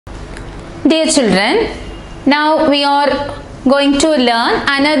Dear children, now we are going to learn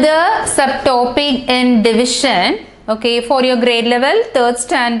another subtopic in division, okay, for your grade level 3rd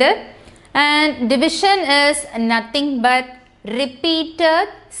standard, and division is nothing but repeated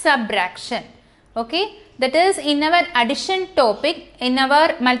subtraction, okay. That is in our addition topic, in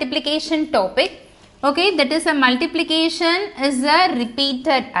our multiplication topic, okay. That is a multiplication is a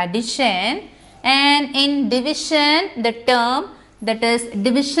repeated addition, and in division the term that is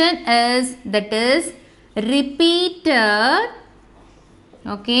division is repeated,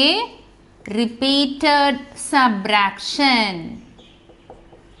 okay, repeated subtraction,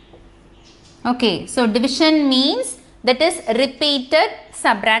 okay. So division means that is repeated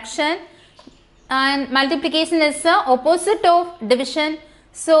subtraction, and multiplication is the opposite of division.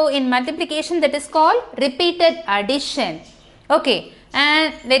 So in multiplication that is called repeated addition, okay.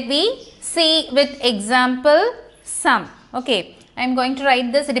 And let me see with example sum, okay. I am going to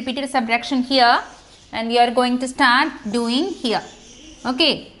write this repeated subtraction here, and we are going to start doing here,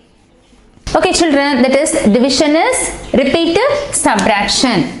 okay. Okay children, that is division is repeated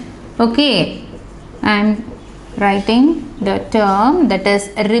subtraction, okay. I am writing the term that is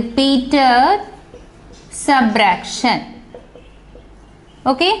repeated subtraction,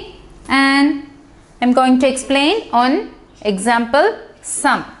 okay, and I am going to explain on example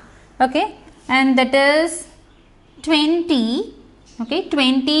sum, okay, and that is 20, okay,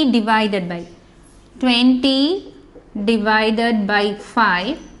 20 divided by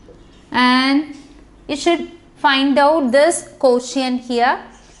 5, and you should find out this quotient here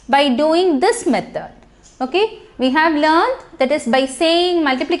by doing this method, okay. We have learned that is by saying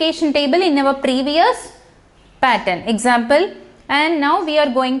multiplication table in our previous pattern example, and now we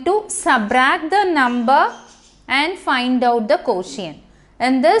are going to subtract the number and find out the quotient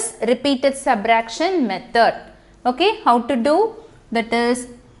in this repeated subtraction method, okay. How to do? That is,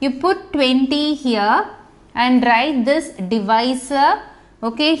 you put 20 here and write this divisor,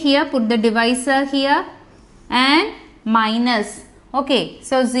 okay. Here put the divisor here and minus, okay.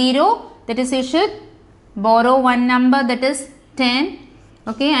 So 0, that is you should borrow one number, that is 10,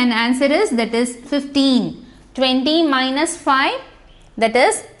 okay, and answer is that is 15. 20 minus 5, that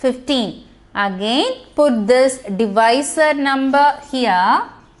is 15. Again put this divisor number here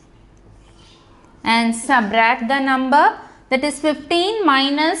and subtract the number, that is 15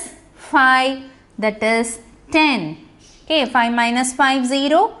 minus 5, that is 10, okay. 5 minus 5,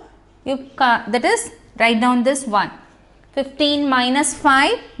 0, that is write down this 1. 15 minus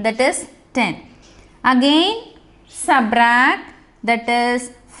 5, that is 10. Again subtract, that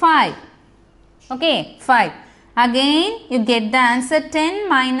is 5, okay, 5. Again you get the answer 10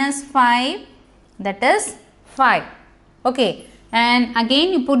 minus 5, that is 5, okay, and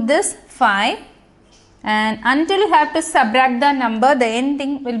again you put this 5, and until you have to subtract the number, the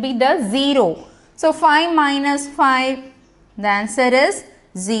ending will be the 0. So 5 minus 5, the answer is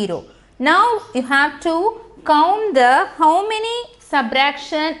 0. Now you have to count the how many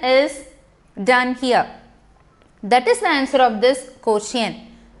subtraction is done here. That is the answer of this quotient,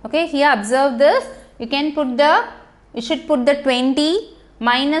 okay. Here observe this, you can put the, you should put the 20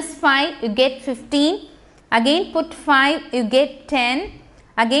 minus 5, you get 15, again put 5, you get 10,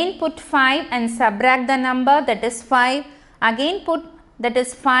 again put 5 and subtract the number, that is 5, again put, that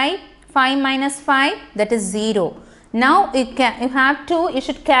is 5, 5 minus 5, that is 0. Now you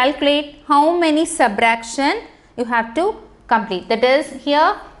should calculate how many subtraction you have to complete. That is,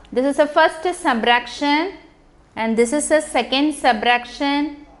 here this is the first subtraction, and this is the second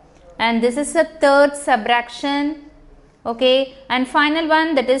subtraction, and this is the third subtraction, okay, and final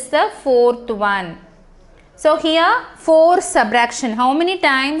one, that is the fourth one. So here 4 subtraction. How many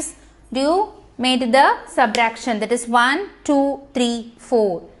times do you made the subtraction? That is 1, 2, 3,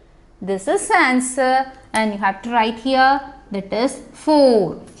 4. This is the answer, and you have to write here, that is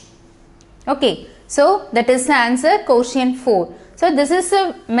 4, okay. So that is the answer, quotient 4. So this is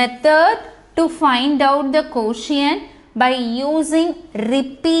a method to find out the quotient by using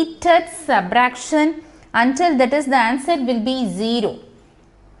repeated subtraction until that is the answer will be 0.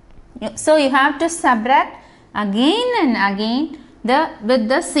 So you have to subtract again and again with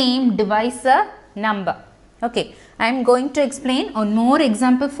the same divisor number, okay. I am going to explain one more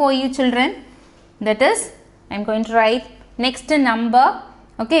example for you children. That is, I am going to write next number,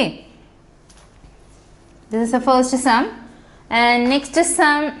 okay. This is the first sum, and next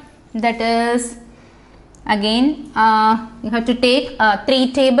sum, that is again you have to take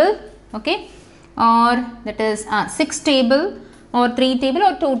 3 table, okay, or that is 6 table or 3 table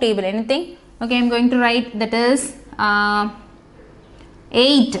or 2 table, anything, okay. I am going to write that is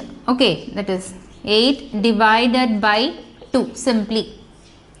 8, okay, that is 8 divided by 2 simply,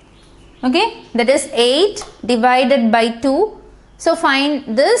 Okay, that is 8 divided by 2. So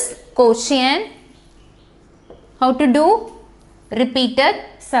find this quotient. How to do? Repeated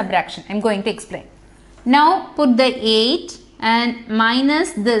subtraction. I am going to explain. Now put the 8 and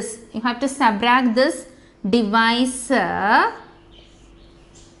minus this. You have to subtract this divisor.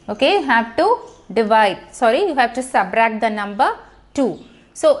 Okay, you have to divide. Sorry, you have to subtract the number 2.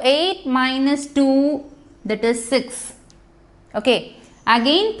 So 8 minus 2, that is 6. Okay,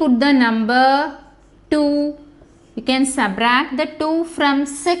 again put the number 2. You can subtract the 2 from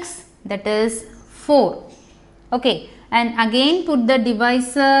 6, that is 4. Okay, and again put the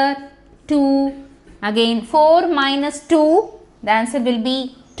divisor 2. Again 4 minus 2, the answer will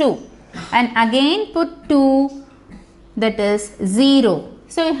be 2. And again put 2, that is 0.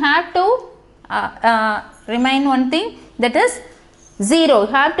 So you have to remind one thing, that is 0. You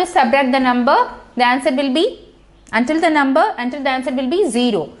have to subtract the number, the answer will be until the answer will be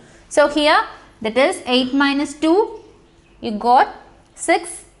 0. So here that is 8 minus 2, you got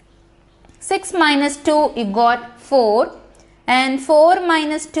 6. 6 minus 2, you got 4. And 4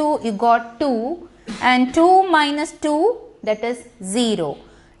 minus 2, you got 2. And 2 minus 2, that is 0.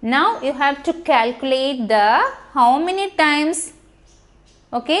 Now you have to calculate the how many times,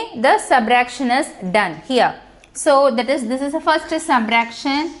 okay, the subtraction is done here. So that is, this is the first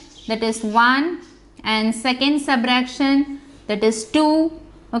subtraction, that is 1, and second subtraction, that is 2,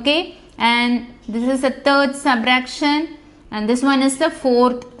 okay, and this is the third subtraction, and this one is the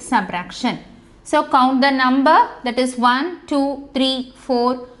fourth subtraction. So count the number, that is 1, 2, 3,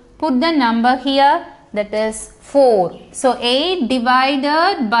 4, put the number here, that is 4. So 8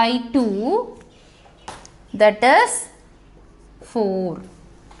 divided by 2, that is 4.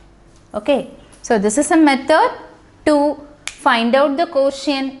 Okay, so this is a method to find out the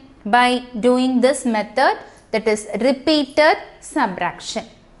quotient by doing this method, that is repeated subtraction.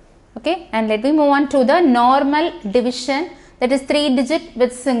 Okay, and let me move on to the normal division, that is 3 digit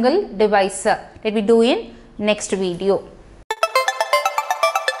with single divisor. Let me do in next video.